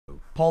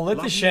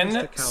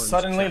Politician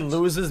suddenly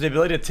loses the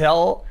ability to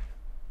tell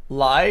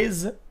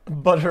lies,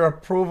 but her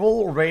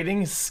approval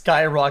rating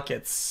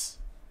skyrockets.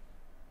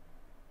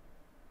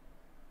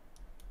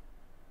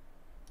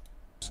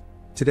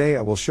 Today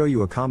I will show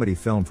you a comedy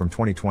film from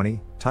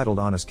 2020, titled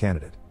Honest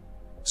Candidate.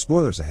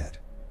 Spoilers ahead.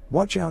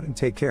 Watch out and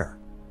take care.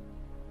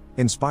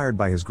 Inspired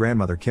by his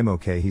grandmother Kim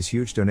Ok-hee's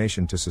huge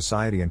donation to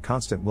society and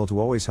constant will to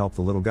always help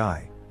the little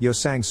guy, Yo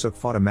Sang-suk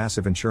fought a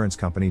massive insurance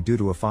company due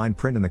to a fine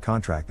print in the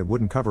contract that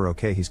wouldn't cover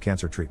Ok-hee's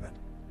cancer treatment.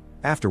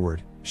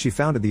 Afterward, she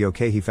founded the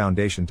Ok-hee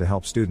Foundation to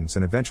help students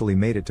and eventually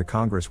made it to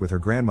Congress with her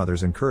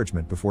grandmother's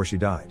encouragement before she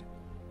died.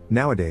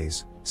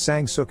 Nowadays,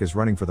 Sang-suk is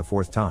running for the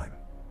 4th time.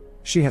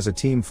 She has a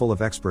team full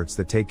of experts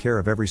that take care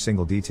of every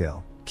single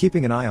detail,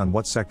 keeping an eye on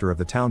what sector of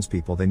the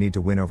townspeople they need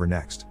to win over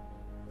next.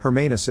 Her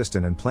main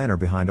assistant and planner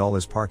behind all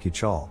is Park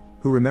Hee-chul,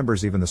 who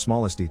remembers even the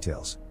smallest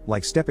details,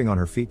 like stepping on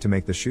her feet to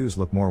make the shoes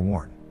look more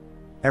worn.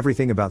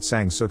 Everything about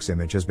Sang-suk's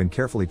image has been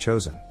carefully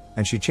chosen,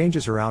 and she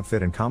changes her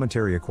outfit and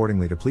commentary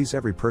accordingly to please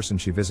every person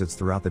she visits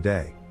throughout the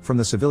day, from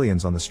the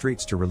civilians on the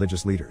streets to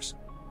religious leaders.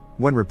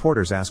 When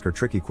reporters ask her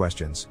tricky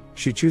questions,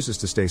 she chooses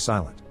to stay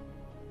silent.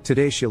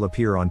 Today she'll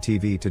appear on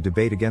TV to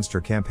debate against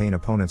her campaign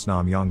opponents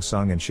Nam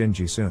Yong-sung and Shin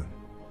Ji-soon.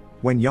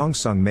 When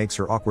Yong-sung makes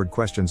her awkward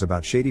questions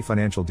about shady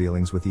financial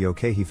dealings with the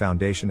Ok-hee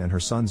Foundation and her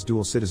son's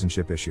dual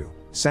citizenship issue,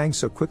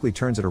 Sang-suk quickly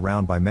turns it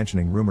around by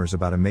mentioning rumors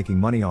about him making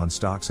money on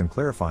stocks and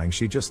clarifying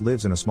she just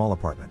lives in a small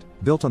apartment,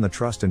 built on the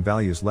trust and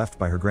values left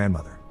by her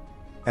grandmother.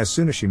 As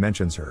soon as she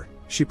mentions her,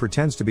 she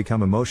pretends to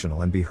become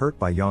emotional and be hurt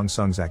by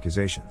Yong-sung's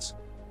accusations.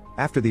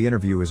 After the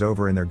interview is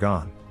over and they're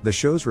gone, the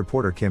show's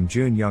reporter Kim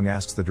Jun-young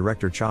asks the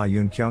director Cha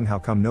Yoon-kyung how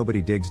come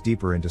nobody digs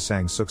deeper into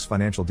Sang-suk's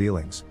financial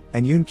dealings,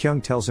 and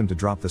Yoon-kyung tells him to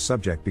drop the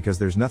subject because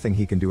there's nothing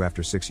he can do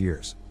after 6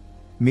 years.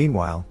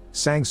 Meanwhile,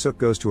 Sang-suk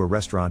goes to a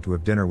restaurant to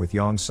have dinner with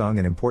Yong-sung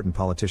and important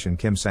politician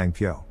Kim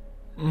Sang-pyo.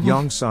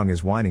 Yong-sung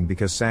is whining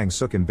because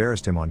Sang-suk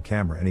embarrassed him on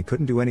camera and he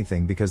couldn't do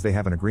anything because they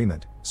have an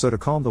agreement, so to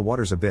calm the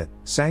waters a bit,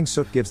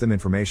 Sang-suk gives them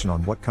information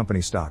on what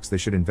company stocks they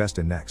should invest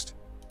in next.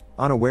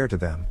 Unaware to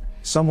them,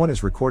 someone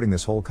is recording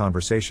this whole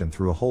conversation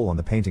through a hole on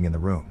the painting in the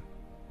room.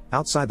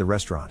 Outside the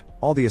restaurant,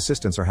 all the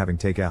assistants are having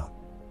takeout.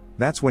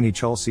 That's when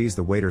Hee-chul sees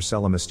the waiter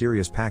sell a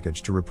mysterious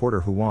package to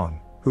reporter Huang,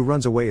 who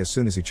runs away as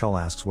soon as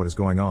Hee-chul asks what is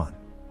going on.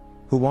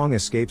 Huang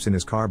escapes in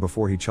his car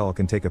before Hee-chul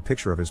can take a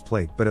picture of his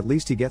plate, but at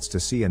least he gets to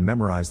see and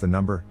memorize the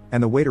number,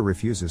 and the waiter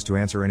refuses to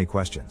answer any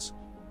questions.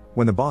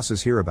 When the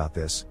bosses hear about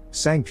this,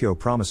 Sang-pyo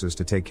promises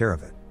to take care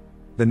of it.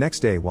 The next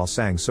day while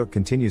Sang-suk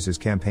continues his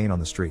campaign on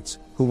the streets,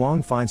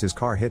 Huang finds his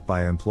car hit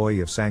by an employee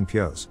of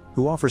Sang-pyo's,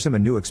 who offers him a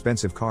new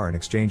expensive car in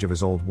exchange of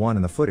his old one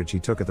and the footage he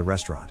took at the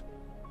restaurant.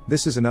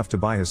 This is enough to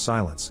buy his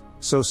silence,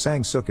 so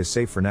Sang-suk is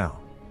safe for now.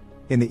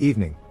 In the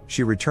evening,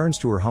 she returns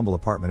to her humble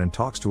apartment and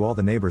talks to all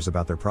the neighbors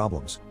about their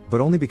problems,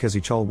 but only because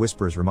Hee-chul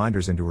whispers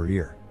reminders into her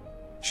ear.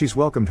 She's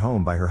welcomed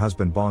home by her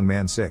husband Bong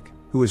Man-sik,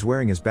 who is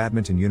wearing his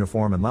badminton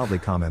uniform and loudly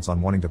comments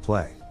on wanting to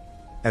play.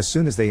 As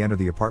soon as they enter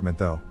the apartment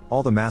though,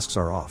 all the masks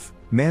are off.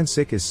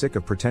 Man-sik is sick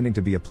of pretending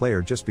to be a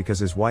player just because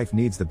his wife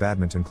needs the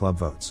badminton club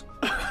votes.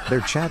 Their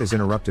chat is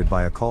interrupted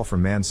by a call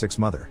from Man-sik's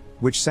mother,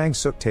 which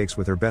Sang-suk takes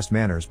with her best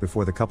manners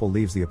before the couple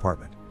leaves the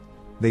apartment.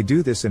 They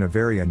do this in a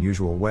very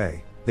unusual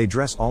way. They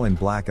dress all in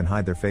black and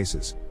hide their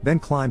faces, then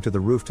climb to the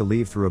roof to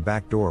leave through a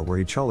back door where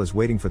Hee-chul is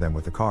waiting for them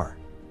with the car.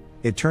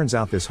 It turns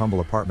out this humble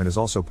apartment is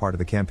also part of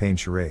the campaign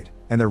charade,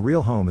 and their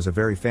real home is a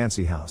very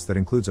fancy house that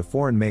includes a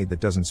foreign maid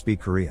that doesn't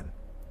speak Korean.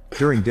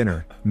 During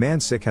dinner,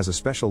 Man-sik has a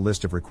special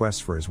list of requests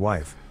for his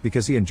wife,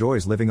 because he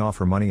enjoys living off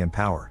her money and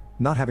power,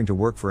 not having to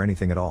work for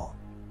anything at all.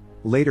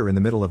 Later in the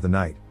middle of the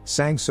night,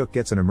 Sang-suk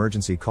gets an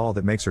emergency call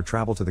that makes her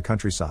travel to the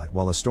countryside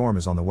while a storm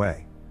is on the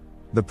way.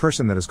 The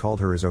person that has called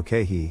her is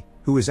Ok-hee,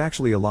 who is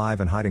actually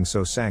alive and hiding,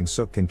 so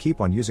Sang-suk can keep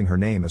on using her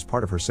name as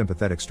part of her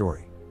sympathetic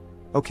story.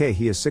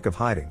 Ok-hee is sick of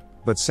hiding,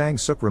 but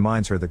Sang-suk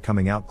reminds her that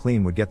coming out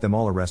clean would get them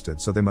all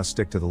arrested, so they must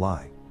stick to the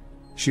lie.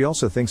 She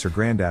also thinks her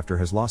granddaughter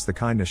has lost the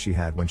kindness she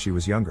had when she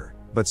was younger,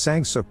 but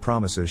Sang-suk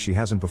promises she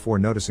hasn't before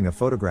noticing a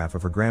photograph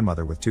of her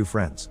grandmother with 2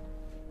 friends.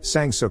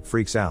 Sang-suk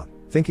freaks out,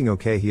 thinking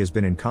Ok-hee has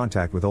been in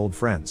contact with old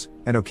friends,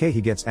 and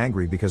Ok-hee gets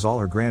angry because all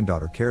her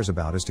granddaughter cares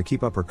about is to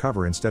keep up her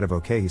cover instead of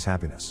Ok-hee's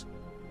happiness.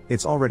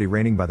 It's already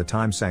raining by the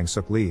time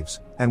Sang-suk leaves,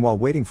 and while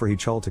waiting for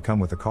Hee-chul to come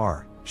with the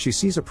car, she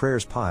sees a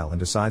prayers pile and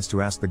decides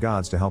to ask the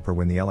gods to help her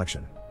win the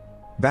election.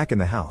 Back in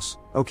the house,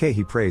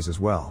 Ok-hee prays as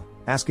well,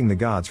 asking the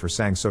gods for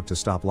Sang-suk to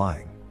stop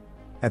lying.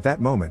 At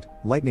that moment,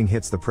 lightning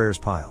hits the prayers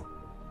pile.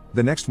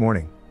 The next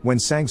morning, when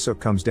Sang-suk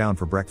comes down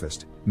for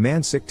breakfast,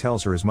 Man-sik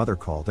tells her his mother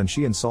called and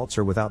she insults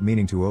her without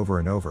meaning to over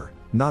and over,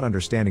 not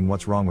understanding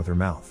what's wrong with her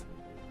mouth.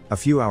 A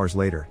few hours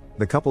later,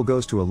 the couple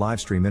goes to a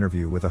livestream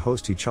interview with a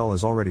host Hee-chul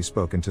has already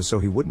spoken to so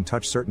he wouldn't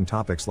touch certain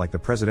topics like the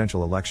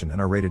presidential election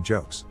and R-rated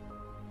jokes.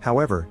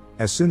 However,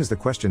 as soon as the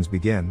questions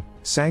begin,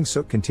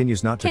 Sang-suk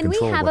continues not to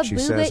control what she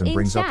says and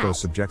brings up those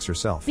subjects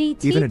herself,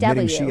 even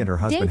admitting she and her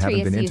husband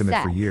haven't been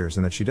intimate for years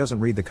and that she doesn't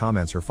read the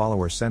comments her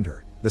followers send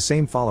her, the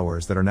same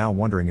followers that are now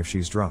wondering if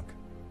she's drunk.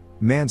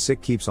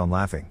 Man-sik keeps on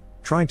laughing,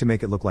 trying to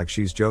make it look like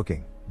she's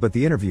joking, But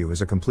the interview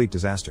is a complete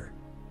disaster.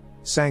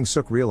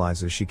 Sang-suk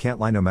realizes she can't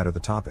lie no matter the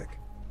topic.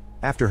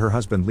 After her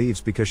husband leaves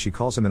because she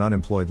calls him an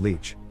unemployed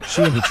leech,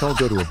 she and Hee-chul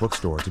go to a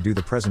bookstore to do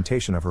the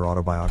presentation of her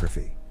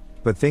autobiography.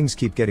 But things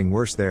keep getting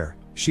worse there.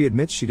 She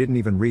admits she didn't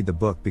even read the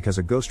book because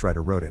a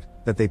ghostwriter wrote it,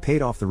 that they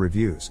paid off the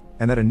reviews,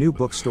 and that a new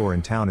bookstore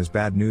in town is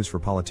bad news for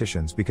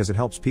politicians because it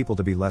helps people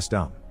to be less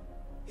dumb.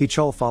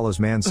 Hee-chul follows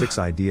Man-sik's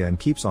idea and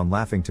keeps on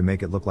laughing to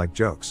make it look like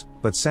jokes,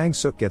 but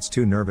Sang-suk gets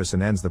too nervous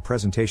and ends the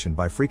presentation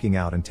by freaking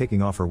out and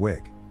taking off her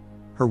wig.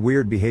 Her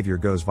weird behavior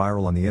goes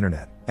viral on the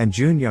internet, and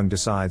Jun-young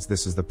decides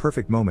this is the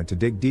perfect moment to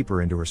dig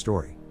deeper into her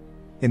story.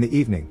 In the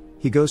evening,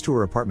 he goes to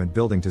her apartment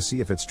building to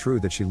see if it's true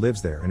that she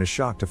lives there and is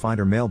shocked to find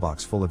her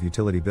mailbox full of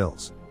utility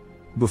bills.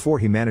 Before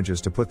he manages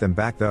to put them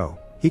back though,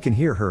 he can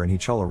hear her and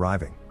Hee-chul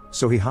arriving,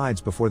 so he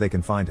hides before they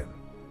can find him.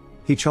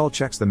 Hee-chul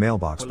checks the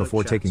mailbox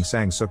before taking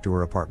Sang-suk to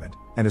her apartment,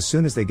 and as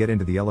soon as they get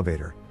into the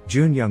elevator,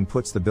 Jun-young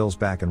puts the bills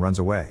back and runs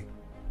away.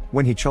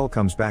 When Hee-chul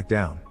comes back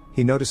down,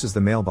 he notices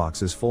the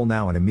mailbox is full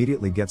now and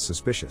immediately gets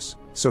suspicious,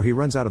 so he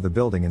runs out of the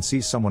building and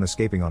sees someone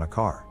escaping on a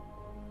car.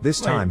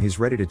 This time he's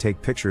ready to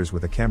take pictures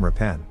with a camera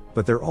pen,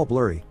 but they're all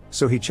blurry,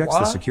 so he checks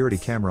the security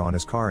camera on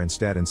his car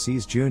instead and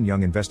sees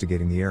Jun-young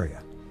investigating the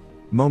area.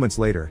 Moments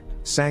later,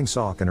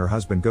 Sang-suk and her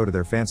husband go to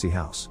their fancy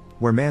house,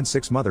 where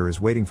Man-sik's mother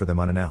is waiting for them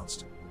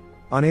unannounced.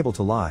 Unable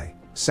to lie,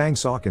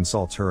 Sang-suk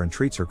insults her and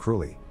treats her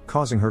cruelly,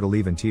 causing her to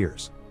leave in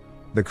tears.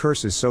 The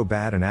curse is so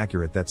bad and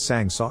accurate that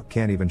Sang-suk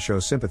can't even show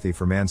sympathy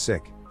for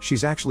Man-sik.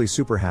 She's actually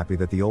super happy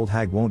that the old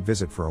hag won't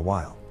visit for a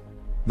while.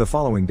 The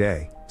following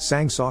day,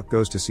 Sang-suk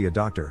goes to see a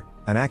doctor,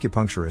 an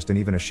acupuncturist and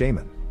even a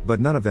shaman, but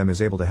none of them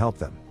is able to help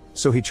them.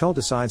 So Hee-chul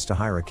decides to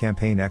hire a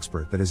campaign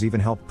expert that has even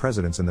helped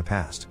presidents in the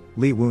past,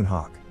 Lee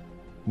Woon-hak.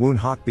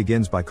 Woon-hak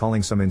begins by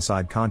calling some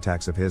inside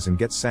contacts of his and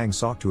gets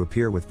Sang-suk to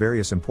appear with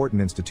various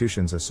important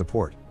institutions as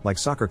support, like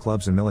soccer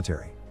clubs and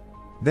military.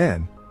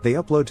 Then, they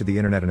upload to the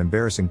internet an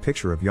embarrassing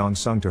picture of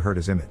Yong-sung to hurt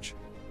his image.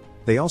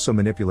 They also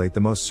manipulate the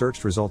most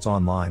searched results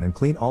online and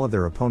clean all of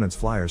their opponents'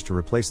 flyers to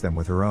replace them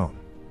with her own.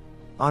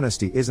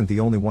 Honesty isn't the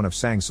only one of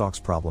Sang-suk's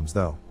problems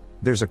though.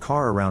 There's a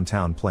car around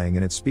town playing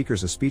in its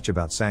speakers a speech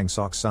about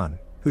Sang-suk's son,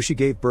 who she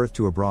gave birth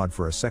to abroad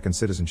for a second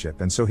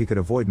citizenship and so he could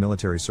avoid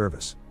military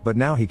service, but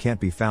now he can't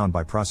be found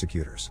by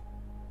prosecutors.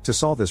 To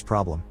solve this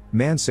problem,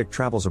 Man-sik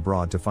travels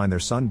abroad to find their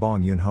son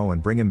Bong Yoon-ho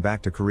and bring him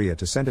back to Korea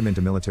to send him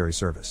into military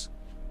service.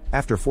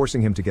 After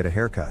forcing him to get a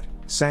haircut,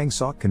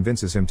 Sang-suk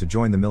convinces him to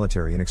join the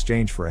military in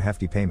exchange for a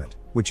hefty payment,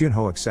 which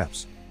Yoon-ho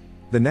accepts.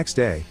 The next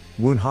day,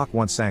 Woon-hak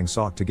wants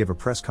Sang-suk to give a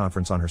press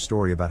conference on her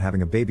story about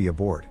having a baby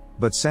aboard,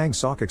 but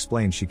Sang-suk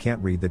explains she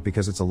can't read that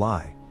because it's a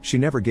lie. She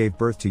never gave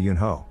birth to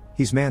Yoon-ho,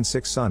 he's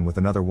Man-sik's son with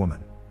another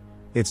woman.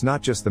 It's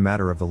not just the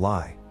matter of the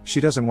lie, she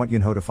doesn't want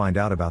Yoon-ho to find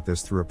out about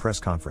this through a press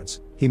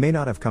conference. He may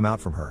not have come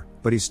out from her,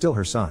 but he's still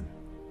her son.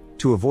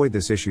 To avoid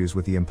this issues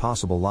with the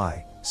impossible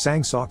lie,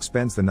 Sang-suk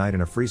spends the night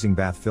in a freezing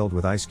bath filled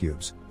with ice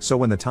cubes, so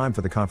when the time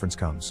for the conference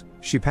comes,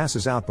 she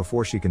passes out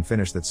before she can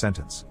finish that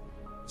sentence.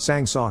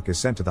 Sang-suk is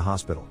sent to the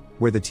hospital,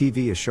 where the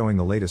TV is showing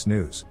the latest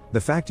news. The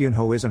fact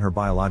Yoon-ho isn't her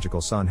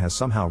biological son has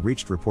somehow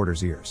reached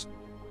reporters' ears.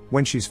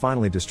 When she's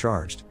finally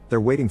discharged,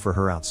 they're waiting for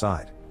her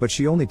outside, but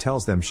she only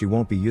tells them she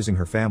won't be using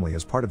her family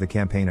as part of the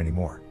campaign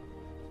anymore.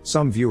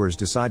 Some viewers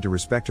decide to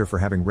respect her for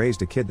having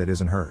raised a kid that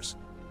isn't hers.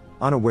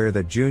 Unaware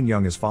that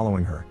Jun-young is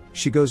following her,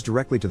 she goes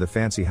directly to the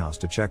fancy house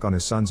to check on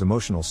his son's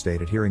emotional state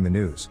at hearing the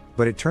news,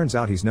 but it turns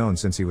out he's known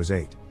since he was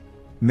 8.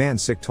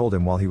 Man-sik told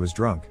him while he was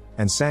drunk,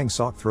 and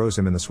Sang-suk throws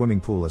him in the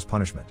swimming pool as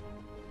punishment.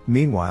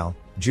 Meanwhile,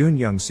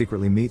 Jun-young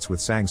secretly meets with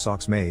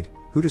Sang-suk's maid,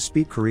 who does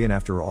speak Korean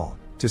after all,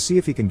 to see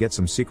if he can get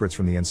some secrets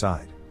from the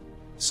inside.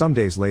 Some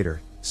days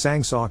later,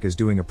 Sang-suk is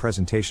doing a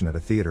presentation at a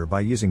theater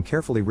by using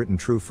carefully written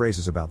true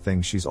phrases about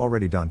things she's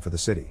already done for the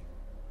city.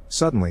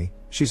 Suddenly,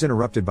 she's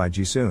interrupted by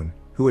Ji-soon,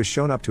 who has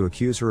shown up to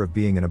accuse her of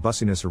being in a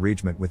bussiness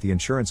arrangement with the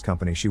insurance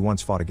company she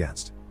once fought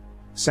against.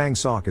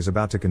 Sang-suk is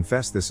about to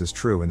confess this is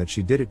true and that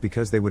she did it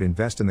because they would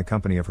invest in the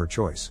company of her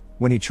choice,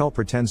 when Hee-chul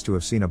pretends to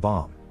have seen a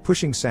bomb,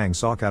 pushing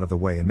Sang-suk out of the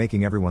way and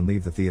making everyone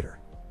leave the theater.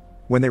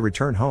 When they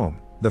return home,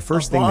 the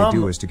first thing they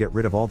do is to get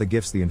rid of all the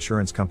gifts the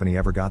insurance company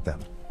ever got them.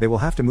 They will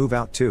have to move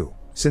out too,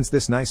 since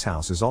this nice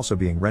house is also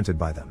being rented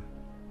by them.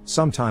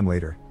 Some time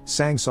later,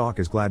 Sang-suk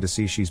is glad to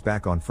see she's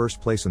back on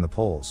first place in the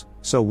polls,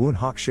 so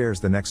Woon-hak shares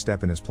the next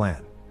step in his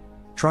plan.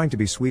 Trying to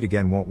be sweet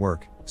again won't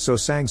work, so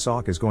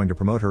Sang-suk is going to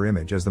promote her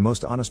image as the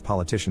most honest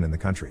politician in the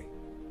country.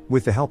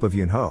 With the help of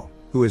Yoon-ho,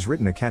 who has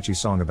written a catchy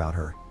song about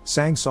her,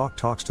 Sang-suk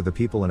talks to the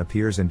people and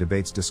appears in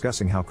debates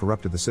discussing how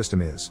corrupted the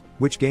system is,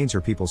 which gains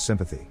her people's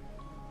sympathy.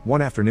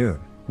 One afternoon,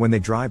 when they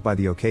drive by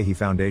the Okhi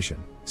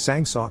Foundation,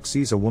 Sang-suk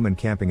sees a woman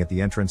camping at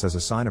the entrance as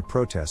a sign of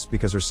protest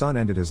because her son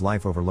ended his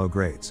life over low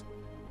grades.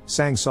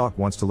 Sang-suk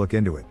wants to look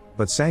into it,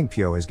 but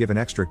Sang-pyo has given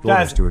extra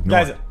orders to ignore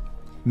it.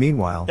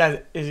 Meanwhile,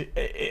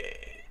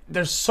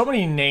 there's so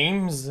many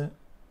names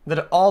that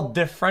are all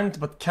different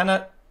but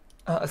cannot.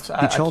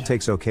 Hee-chul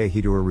takes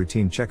Okhi to a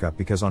routine checkup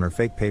because on her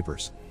fake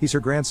papers, he's her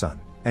grandson,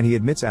 and he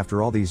admits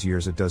after all these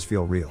years it does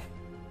feel real.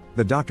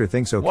 The doctor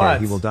thinks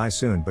Okhi will die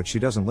soon, but she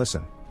doesn't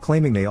listen.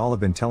 claiming they all have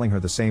been telling her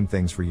the same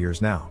things for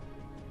years now.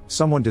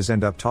 Someone does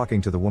end up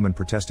talking to the woman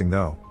protesting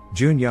though,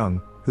 Jun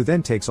Young, who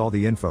then takes all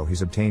the info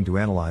he's obtained to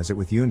analyze it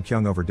with Yoon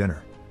Kyung over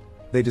dinner.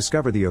 They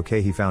discover the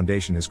xQc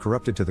Foundation is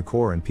corrupted to the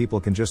core and people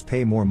can just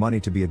pay more money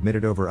to be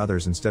admitted over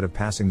others instead of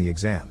passing the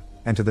exam,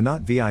 and to the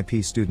not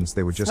VIP students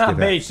they would just give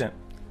Fs.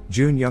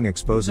 Jun Young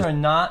exposes— These are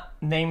not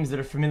names that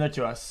are familiar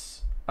to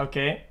us.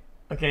 Okay?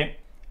 Okay?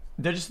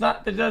 They're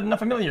not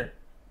familiar.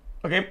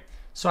 Okay?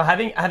 So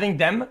having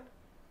them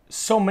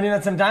so many at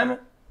the same time,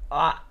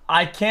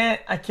 I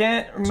can't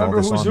remember all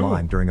this who's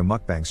online who. during a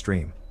mukbang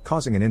stream,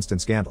 causing an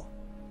instant scandal.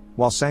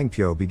 While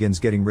Sangpyo begins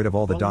getting rid of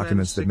all the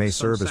documents that may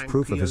serve as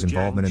proof of his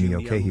involvement in the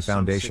xQc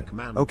Foundation,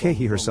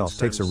 xQc herself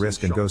takes a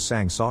risk and goes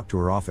Sang Sok to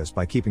her office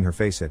by keeping her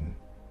face hidden.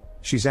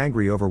 She's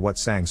angry over what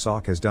Sang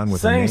Sok has done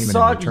with her name,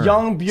 and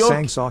in return,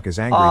 Sang Sok is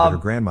angry that her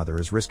grandmother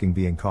is risking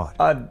being caught.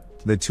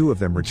 The two of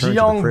them return to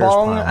the prayers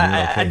pile near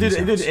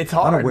xQc's it's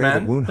house, hard, unaware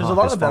man. that Woon There's a Hak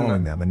lot is of them.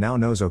 following them and now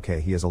knows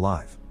xQc is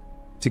alive.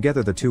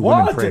 Together the two What?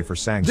 women pray for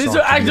Sang Sok These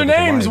to are be actor able to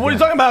lie names. What are you again,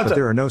 talking about? but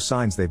there are no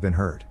signs they've been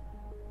heard.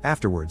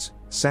 Afterwards,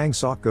 Sang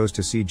Sok goes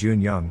to see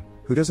Jun Young,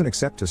 who doesn't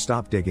accept to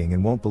stop digging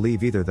and won't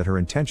believe either that her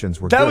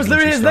intentions were good. That was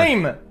literally his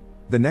name!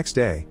 The next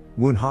day,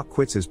 Woon Hak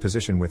quits his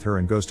position with her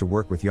and goes to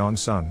work with Yong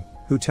Sung,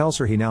 who tells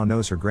her he now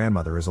knows her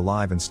grandmother is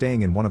alive and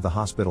staying in one of the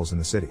hospitals in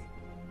the city.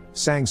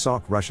 Sang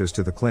Sok rushes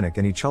to the clinic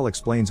and Chul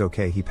explains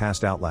xQc he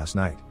passed out last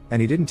night,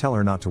 and he didn't tell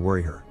her not to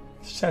worry her.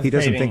 He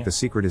doesn't think the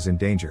secret is in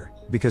danger,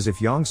 because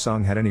if Yong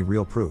Sung had any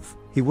real proof,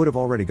 he would have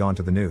already gone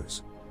to the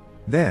news.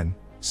 Then,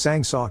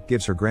 Sang Sok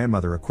gives her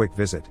grandmother a quick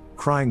visit,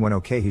 crying when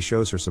xQc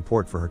shows her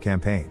support for her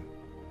campaign.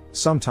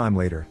 Some time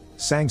later,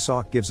 Sang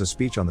Sok gives a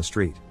speech on the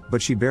street,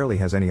 but she barely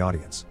has any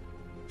audience.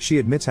 She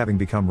admits having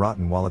become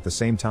rotten while at the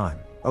same time,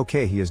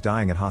 xQc is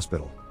dying at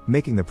hospital,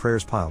 making the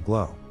prayers pile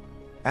glow.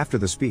 After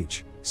the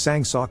speech,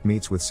 Sang Sok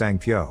meets with Sang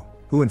Pyo,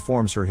 who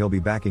informs her he'll be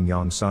backing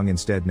Yong Sung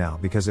instead now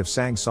because if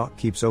Sang Sok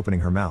keeps opening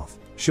her mouth,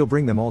 she'll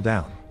bring them all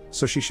down,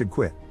 so she should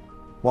quit.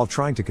 While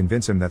trying to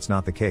convince him that's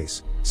not the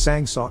case,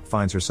 Sang Sok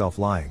finds herself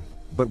lying,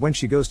 but when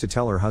she goes to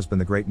tell her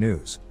husband the great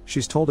news,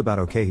 she's told about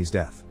xQc's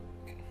death.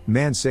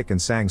 Man Sik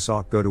and Sang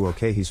Sok go to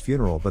xQc's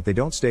funeral but they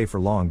don't stay for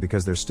long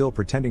because they're still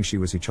pretending she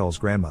was Chul's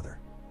grandmother.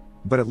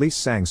 But at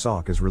least Sang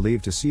Sok is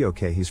relieved to see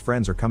xQc's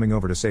friends are coming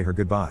over to say her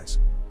goodbyes.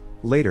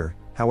 Later,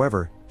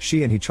 however,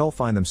 she and Chul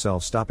find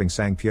themselves stopping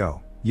Sang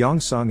Pyo,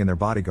 Yong Sung and their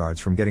bodyguards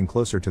from getting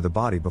closer to the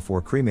body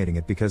before cremating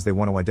it because they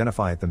want to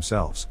identify it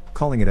themselves,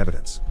 calling it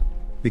evidence.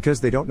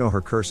 Because they don't know her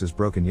curse is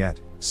broken yet,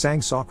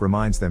 Sang Sok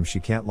reminds them she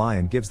can't lie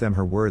and gives them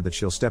her word that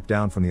she'll step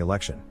down from the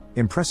election,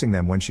 impressing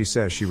them when she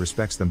says she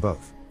respects them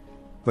both.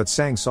 But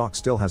Sang Sok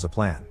still has a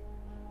plan.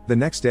 The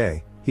next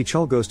day,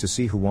 Chul goes to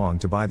see Huang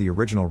to buy the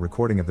original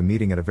recording of the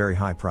meeting at a very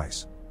high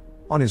price.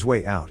 On his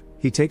way out,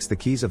 he takes the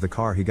keys of the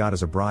car he got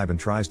as a bribe and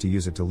tries to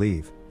use it to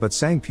leave, but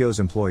Sang Pyo's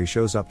employee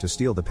shows up to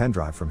steal the pen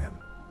drive from him.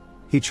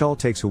 Chul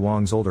takes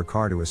Huang's older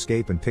car to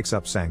escape and picks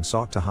up Sang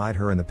Sok to hide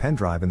her and the pen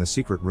drive in the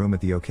secret room at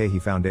the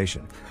xQc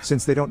Foundation,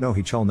 since they don't know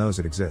Chul knows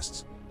it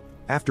exists.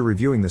 After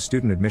reviewing the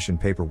student admission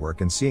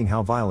paperwork and seeing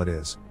how vile it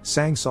is,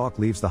 Sang Sok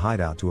leaves the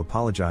hideout to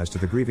apologize to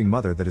the grieving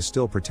mother that is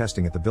still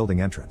protesting at the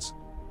building entrance.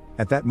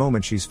 At that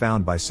moment she's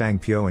found by Sang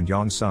Pyo and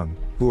Yong Sung,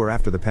 who are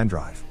after the pen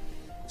drive.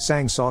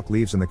 Sang Sok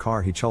leaves in the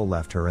car Chul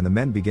left her and the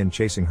men begin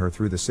chasing her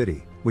through the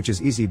city, which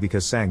is easy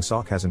because Sang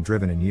Sok hasn't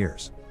driven in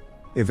years.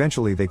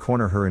 Eventually they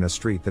corner her in a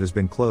street that has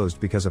been closed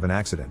because of an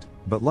accident,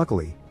 but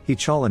luckily,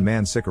 Chul and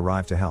Man Sik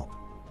arrive to help.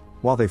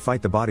 While they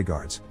fight the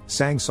bodyguards,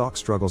 Sang Sok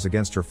struggles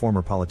against her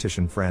former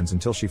politician friends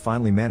until she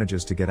finally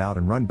manages to get out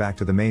and run back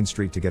to the main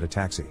street to get a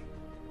taxi.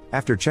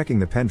 After checking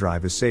the pen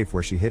drive is safe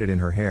where she hid it in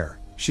her hair,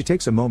 she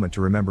takes a moment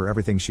to remember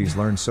everything she's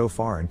learned so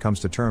far and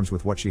comes to terms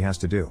with what she has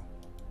to do.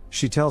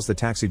 She tells the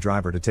taxi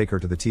driver to take her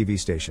to the TV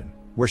station,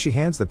 where she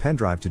hands the pen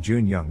drive to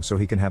Jun Young so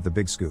he can have the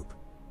big scoop.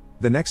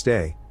 The next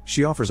day,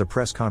 she offers a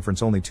press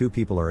conference only 2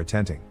 people are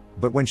attending,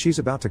 but when she's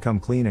about to come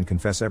clean and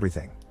confess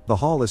everything, the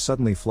hall is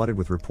suddenly flooded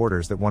with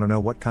reporters that want to know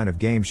what kind of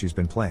game she's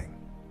been playing.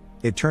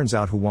 It turns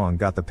out Huang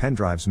got the pen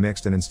drives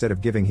mixed and instead of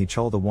giving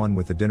Chul the one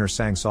with the dinner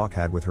Sang Sok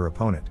had with her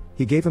opponent,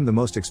 he gave him the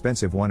most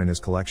expensive one in his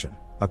collection,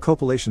 a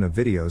compilation of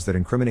videos that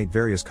incriminate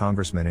various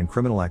congressmen in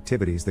criminal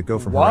activities that go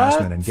from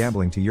harassment and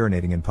gambling to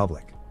urinating in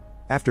public.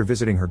 After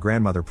visiting her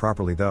grandmother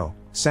properly though,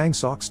 Sang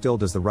Sok still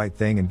does the right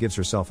thing and gives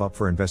herself up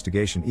for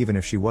investigation even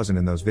if she wasn't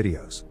in those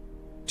videos.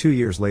 2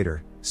 years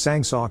later,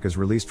 Sang Sok is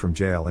released from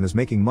jail and is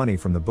making money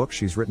from the book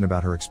she's written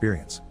about her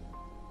experience.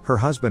 Her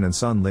husband and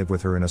son live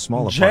with her in a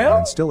small apartment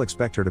and still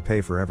expect her to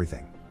pay for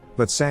everything.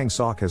 But Sang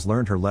Sok has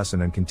learned her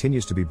lesson and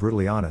continues to be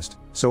brutally honest,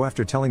 so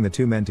after telling the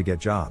 2 men to get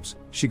jobs,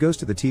 she goes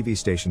to the TV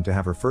station to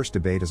have her first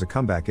debate as a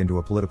comeback into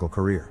a political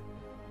career.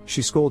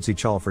 She scolds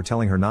Chul for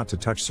telling her not to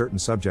touch certain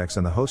subjects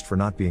and the host for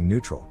not being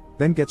neutral,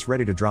 then gets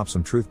ready to drop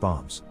some truth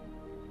bombs.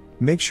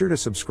 Make sure to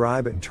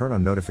subscribe and turn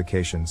on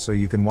notifications so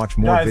you can watch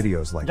more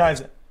videos like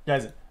this.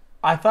 Guys,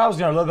 I thought I was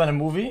gonna learn about a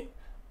movie.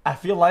 I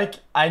feel like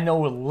I know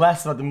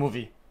less about the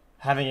movie,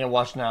 having it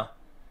watched now.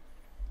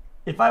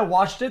 If I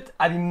watched it,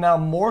 I'd be now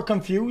more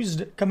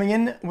confused coming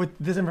in with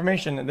this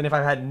information than if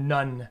I had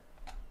none.